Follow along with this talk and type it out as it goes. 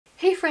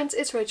Hey friends,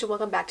 it's Rachel.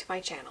 Welcome back to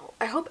my channel.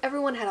 I hope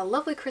everyone had a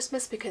lovely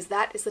Christmas because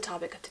that is the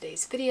topic of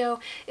today's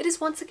video. It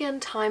is once again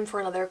time for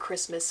another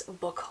Christmas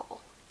book haul.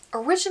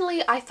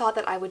 Originally, I thought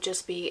that I would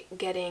just be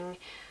getting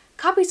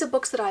copies of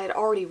books that I had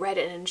already read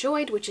and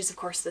enjoyed, which is of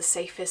course the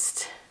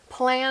safest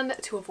plan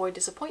to avoid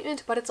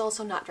disappointment, but it's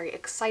also not very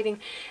exciting.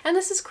 And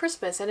this is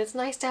Christmas, and it's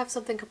nice to have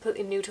something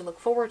completely new to look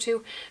forward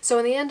to. So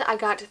in the end, I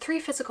got 3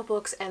 physical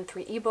books and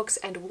 3 ebooks,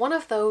 and one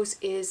of those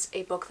is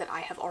a book that I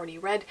have already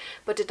read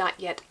but did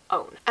not yet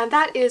own. And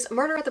that is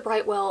Murder at the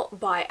Brightwell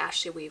by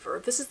Ashley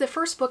Weaver. This is the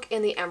first book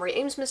in the Emery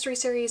Ames mystery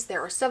series.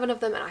 There are 7 of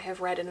them, and I have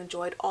read and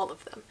enjoyed all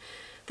of them.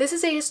 This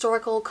is a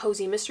historical,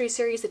 cozy mystery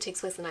series that takes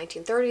place in the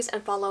 1930s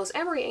and follows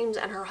Emery Ames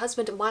and her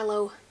husband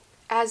Milo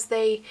as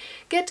they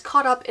get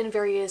caught up in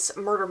various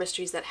murder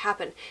mysteries that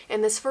happen.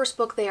 In this first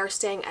book, they are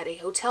staying at a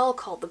hotel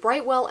called the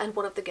Brightwell, and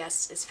one of the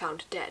guests is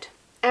found dead.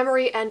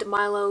 Emery and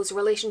Milo's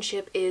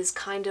relationship is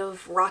kind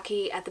of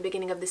rocky at the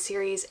beginning of the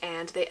series,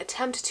 and they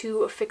attempt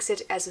to fix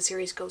it as the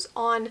series goes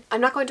on.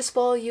 I'm not going to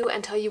spoil you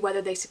and tell you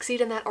whether they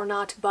succeed in that or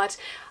not, but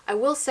I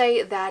will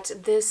say that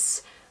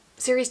this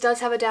series does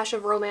have a dash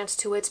of romance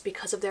to it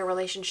because of their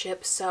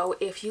relationship, so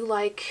if you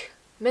like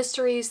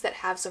mysteries that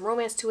have some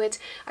romance to it,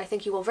 I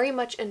think you will very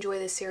much enjoy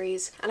this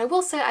series. And I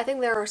will say, I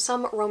think there are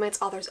some romance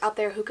authors out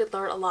there who could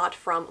learn a lot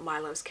from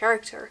Milo's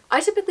character.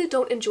 I typically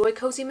don't enjoy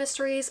cozy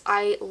mysteries.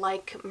 I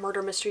like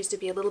murder mysteries to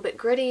be a little bit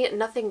gritty,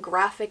 nothing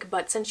graphic,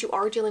 but since you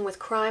are dealing with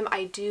crime,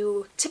 I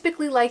do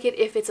typically like it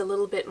if it's a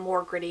little bit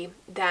more gritty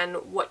than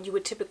what you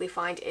would typically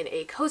find in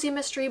a cozy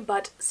mystery,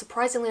 but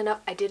surprisingly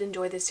enough, I did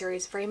enjoy this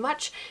series very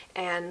much,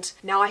 and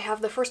now I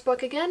have the first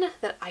book again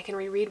that I can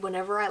reread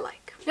whenever I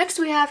like. Next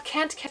we have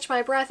Can't Catch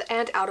My Breath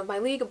and Out of My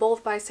League,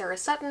 both by Sarah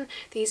Sutton.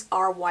 These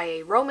are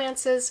YA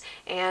romances,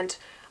 and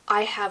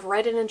I have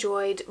read and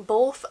enjoyed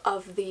both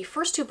of the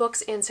first 2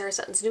 books in Sarah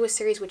Sutton's newest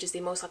series, which is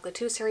the Most Likely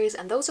To series,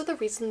 and those are the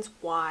reasons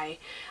why.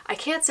 I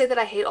can't say that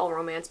I hate all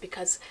romance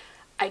because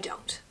I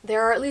don't.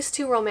 There are at least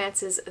 2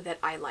 romances that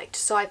I liked,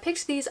 so I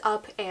picked these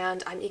up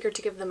and I'm eager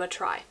to give them a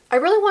try. I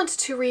really want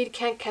to read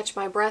Can't Catch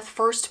My Breath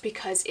first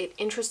because it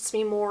interests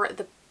me more.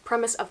 The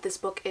premise of this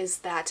book is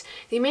that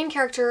the main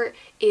character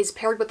is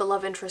paired with the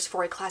love interest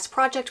for a class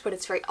project, but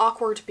it's very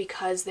awkward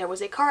because there was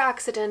a car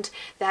accident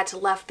that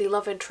left the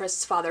love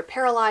interest's father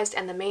paralyzed,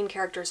 and the main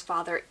character's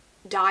father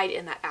died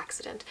in that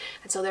accident.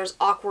 And so there's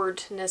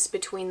awkwardness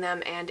between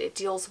them, and it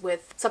deals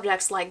with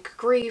subjects like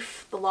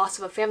grief, the loss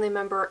of a family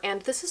member,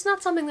 and this is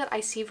not something that I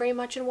see very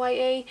much in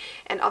YA,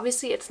 and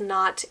obviously it's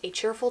not a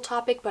cheerful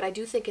topic, but I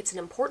do think it's an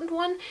important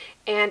one,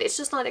 and it's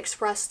just not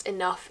expressed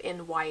enough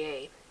in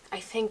YA. I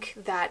think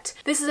that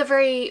this is a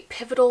very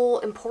pivotal,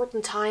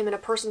 important time in a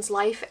person's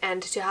life,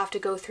 and to have to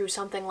go through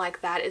something like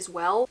that as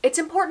well, it's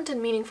important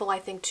and meaningful, I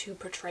think, to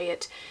portray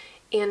it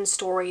in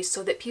stories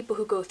so that people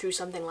who go through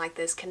something like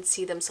this can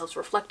see themselves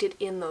reflected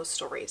in those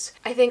stories.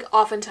 I think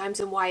oftentimes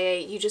in YA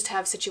you just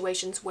have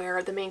situations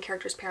where the main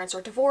character's parents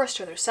are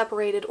divorced, or they're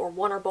separated, or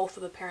one or both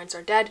of the parents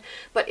are dead,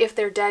 but if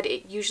they're dead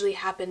it usually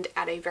happened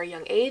at a very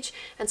young age,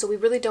 and so we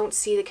really don't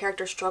see the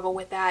character struggle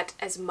with that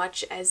as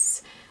much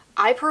as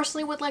I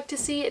personally would like to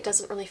see. It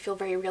doesn't really feel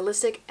very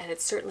realistic, and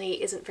it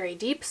certainly isn't very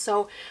deep,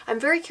 so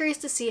I'm very curious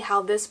to see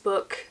how this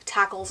book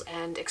tackles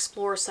and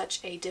explores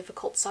such a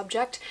difficult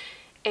subject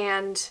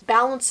and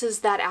balances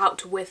that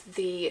out with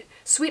the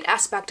sweet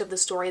aspect of the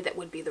story that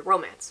would be the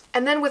romance.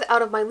 And then with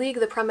Out of My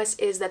League, the premise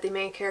is that the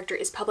main character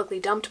is publicly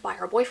dumped by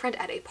her boyfriend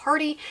at a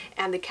party,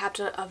 and the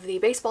captain of the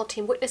baseball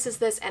team witnesses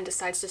this and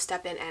decides to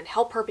step in and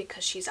help her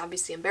because she's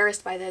obviously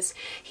embarrassed by this.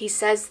 He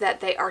says that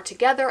they are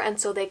together, and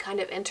so they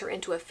kind of enter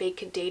into a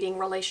fake dating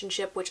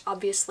relationship, which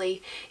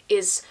obviously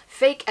is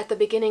fake at the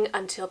beginning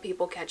until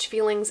people catch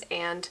feelings,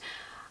 and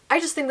I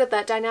just think that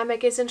that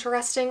dynamic is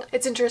interesting.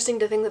 It's interesting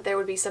to think that there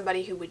would be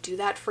somebody who would do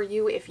that for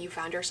you if you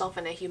found yourself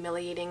in a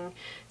humiliating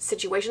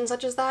situation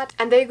such as that,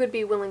 and they would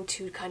be willing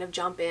to kind of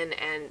jump in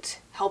and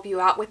help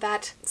you out with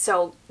that.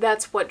 So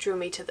that's what drew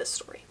me to this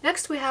story.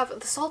 Next we have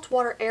The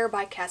Saltwater, Heir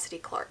by Cassidy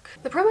Clarke.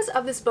 The premise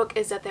of this book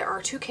is that there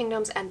are 2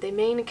 kingdoms, and the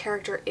main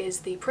character is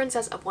the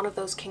princess of one of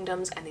those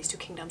kingdoms, and these 2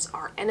 kingdoms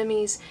are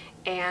enemies,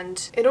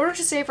 and in order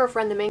to save her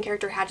friend, the main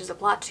character hatches a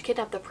plot to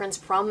kidnap the prince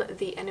from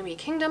the enemy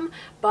kingdom,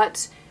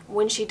 but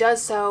when she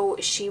does so,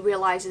 she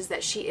realizes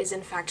that she is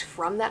in fact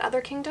from that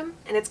other kingdom,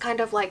 and it's kind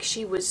of like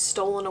she was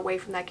stolen away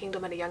from that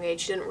kingdom at a young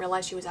age. She didn't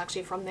realize she was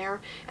actually from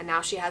there, and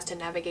now she has to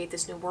navigate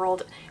this new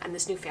world and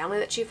this new family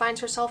that she finds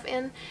herself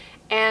in.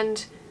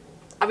 And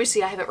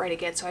obviously I haven't read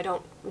it yet, so I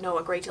don't know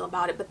a great deal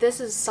about it, but this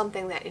is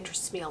something that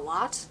interests me a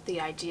lot.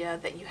 The idea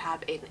that you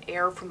have an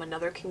heir from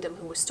another kingdom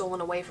who was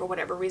stolen away for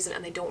whatever reason,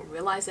 and they don't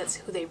realize that's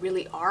who they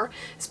really are,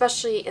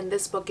 especially in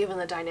this book given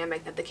the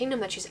dynamic that the kingdom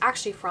that she's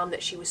actually from,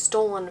 that she was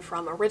stolen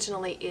from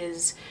originally,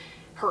 is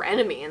her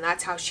enemy, and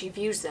that's how she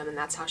views them, and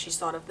that's how she's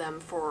thought of them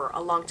for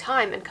a long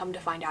time, and come to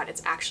find out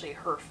it's actually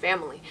her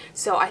family.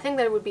 So I think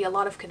that it would be a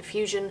lot of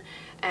confusion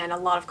and a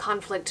lot of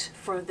conflict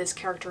for this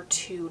character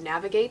to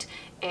navigate,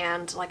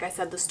 and like I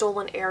said, the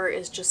stolen heir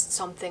is just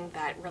something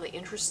that really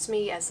interests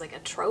me as like a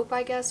trope,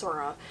 I guess, or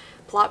a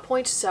plot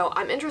point, so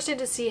I'm interested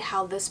to see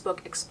how this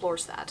book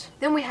explores that.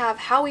 Then we have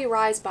How We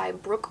Rise by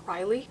Brooke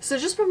Riley. So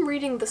just from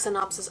reading the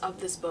synopsis of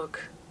this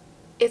book,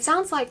 it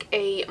sounds like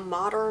a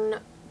modern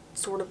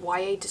sort of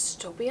YA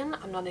dystopian.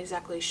 I'm not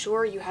exactly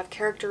sure. You have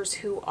characters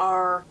who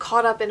are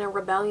caught up in a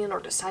rebellion or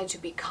decide to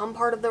become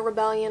part of the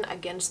rebellion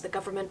against the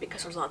government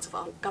because there's lots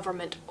of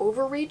government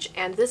overreach,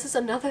 and this is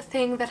another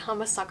thing that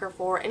I'm a sucker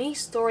for. Any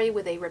story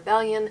with a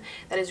rebellion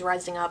that is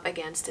rising up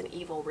against an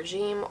evil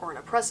regime or an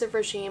oppressive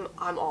regime,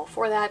 I'm all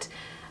for that.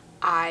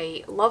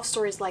 I love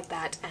stories like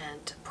that,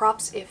 and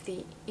props if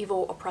the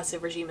evil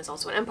oppressive regime is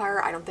also an empire.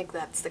 I don't think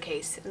that's the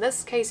case in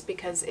this case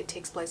because it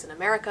takes place in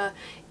America.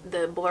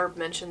 The blurb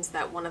mentions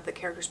that one of the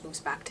characters moves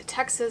back to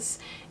Texas,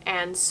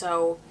 and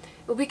so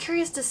we'll be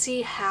curious to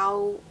see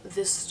how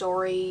this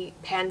story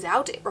pans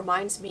out. It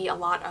reminds me a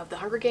lot of the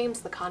Hunger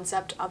Games, the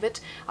concept of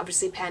it.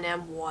 Obviously Pan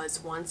Am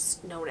was once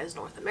known as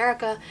North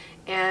America,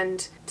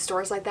 and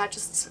stories like that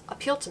just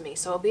appeal to me.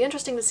 So it'll be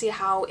interesting to see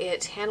how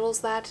it handles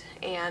that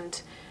and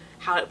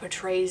how it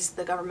portrays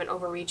the government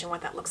overreach and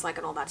what that looks like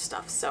and all that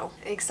stuff. So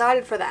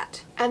excited for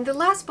that. And the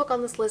last book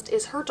on this list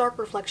is Her Dark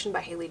Reflection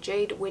by Hailey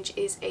Jade, which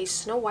is a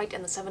Snow White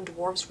and the Seven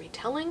Dwarfs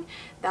retelling.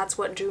 That's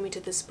what drew me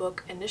to this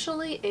book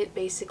initially. It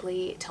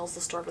basically tells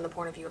the story from the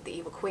point of view of the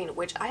evil queen,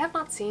 which I have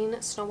not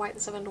seen Snow White and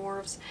the Seven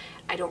Dwarfs.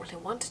 I don't really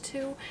want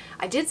to.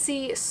 I did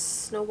see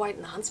Snow White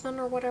and the Huntsman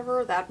or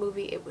whatever. That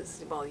movie, it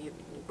was, well, it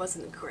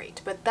wasn't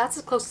great, but that's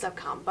as close as I've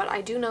come. But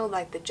I do know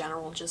like the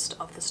general gist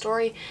of the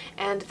story,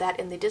 and that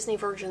in the Disney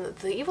version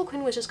the evil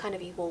queen was just kind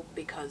of evil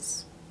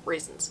because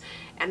reasons,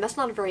 and that's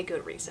not a very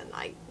good reason.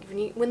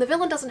 When the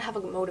villain doesn't have a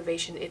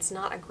motivation, it's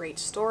not a great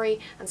story,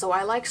 and so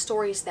I like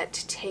stories that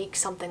take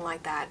something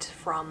like that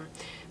from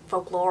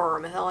folklore or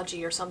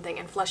mythology or something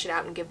and flesh it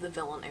out and give the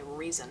villain a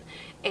reason.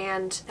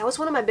 And that was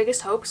one of my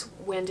biggest hopes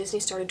when Disney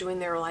started doing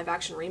their live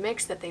action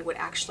remakes, that they would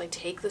actually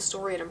take the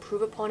story and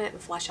improve upon it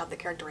and flesh out the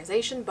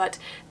characterization, but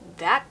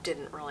that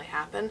didn't really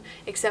happen,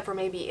 except for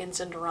maybe in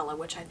Cinderella,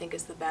 which I think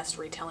is the best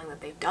retelling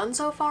that they've done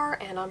so far,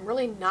 and I'm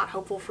really not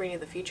hopeful for any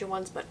of the future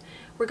ones, but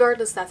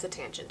regardless, that's a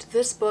tangent.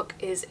 This book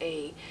is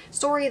a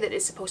story that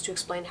is supposed to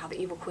explain how the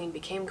evil queen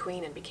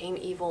and became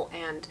evil,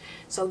 and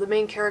so the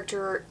main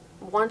character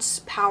wants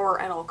power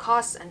at all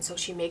costs, and so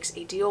she makes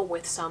a deal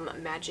with some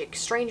magic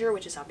stranger,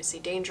 which is obviously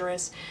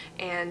dangerous,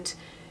 and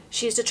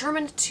she's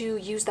determined to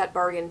use that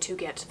bargain to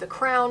get the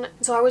crown.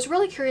 So I was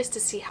really curious to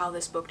see how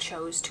this book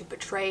chose to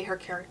portray her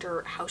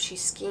character, how she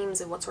schemes,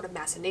 and what sort of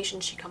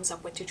machinations she comes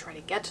up with to try to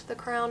get the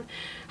crown.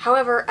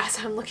 However, as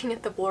I'm looking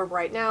at the blurb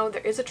right now,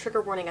 there is a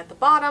trigger warning at the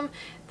bottom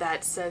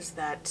that says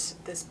that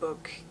this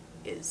book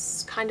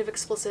is kind of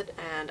explicit,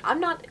 and I'm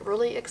not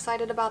really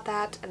excited about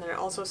that. And then it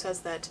also says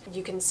that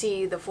you can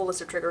see the full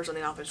list of triggers on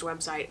the author's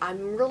website.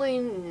 I'm really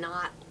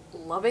not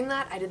loving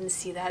that. I didn't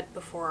see that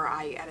before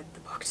I added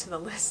the book to the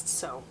list,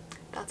 so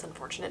that's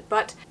unfortunate.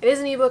 But it is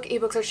an ebook.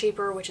 Ebooks are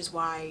cheaper, which is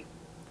why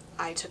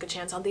I took a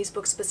chance on these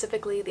books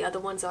specifically. The other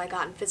ones that I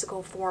got in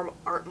physical form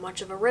aren't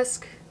much of a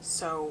risk,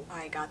 so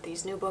I got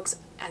these new books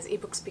as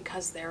ebooks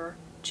because they're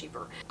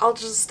cheaper. I'll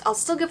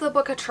still give the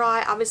book a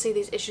try. Obviously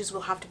these issues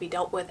will have to be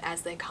dealt with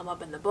as they come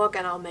up in the book,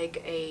 and I'll make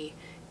a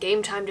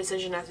game time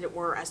decision, as it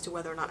were, as to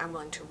whether or not I'm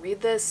willing to read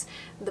this.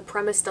 The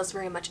premise does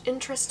very much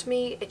interest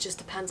me. It just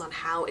depends on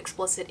how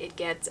explicit it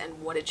gets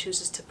and what it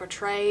chooses to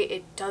portray.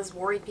 It does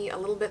worry me a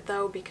little bit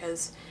though,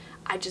 because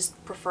I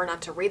just prefer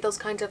not to read those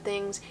kinds of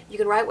things. You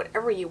can write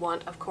whatever you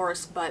want, of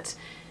course, but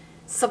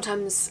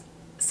sometimes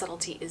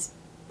subtlety is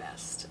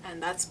best,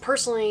 and that's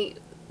personally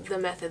the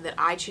method that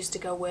I choose to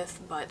go with.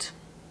 But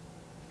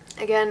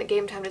again,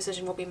 game time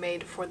decision will be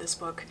made for this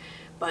book,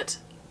 but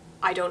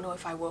I don't know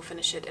if I will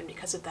finish it, and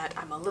because of that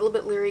I'm a little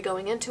bit leery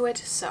going into it,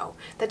 so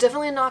that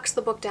definitely knocks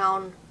the book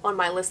down on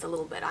my list a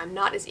little bit. I'm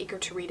not as eager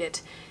to read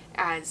it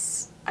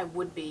as I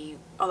would be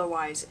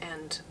otherwise,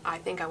 and I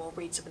think I will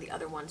read some of the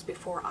other ones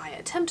before I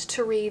attempt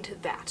to read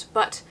that,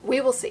 but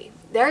we will see.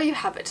 There you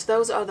have it.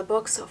 Those are the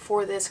books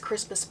for this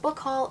Christmas book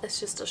haul.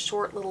 It's just a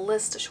short little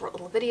list, a short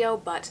little video,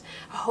 but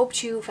I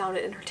hope you found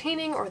it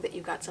entertaining, or that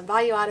you got some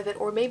value out of it,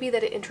 or maybe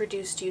that it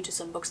introduced you to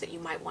some books that you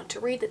might want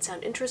to read that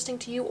sound interesting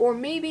to you, or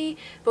maybe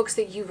books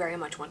that you very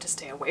much want to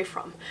stay away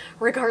from.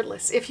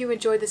 Regardless, if you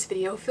enjoyed this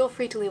video, feel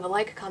free to leave a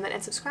like, comment,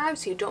 and subscribe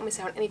so you don't miss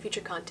out on any future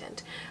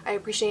content. I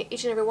appreciate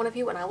each and every one of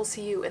you, and I will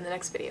see you in the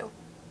next video.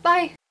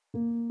 Bye!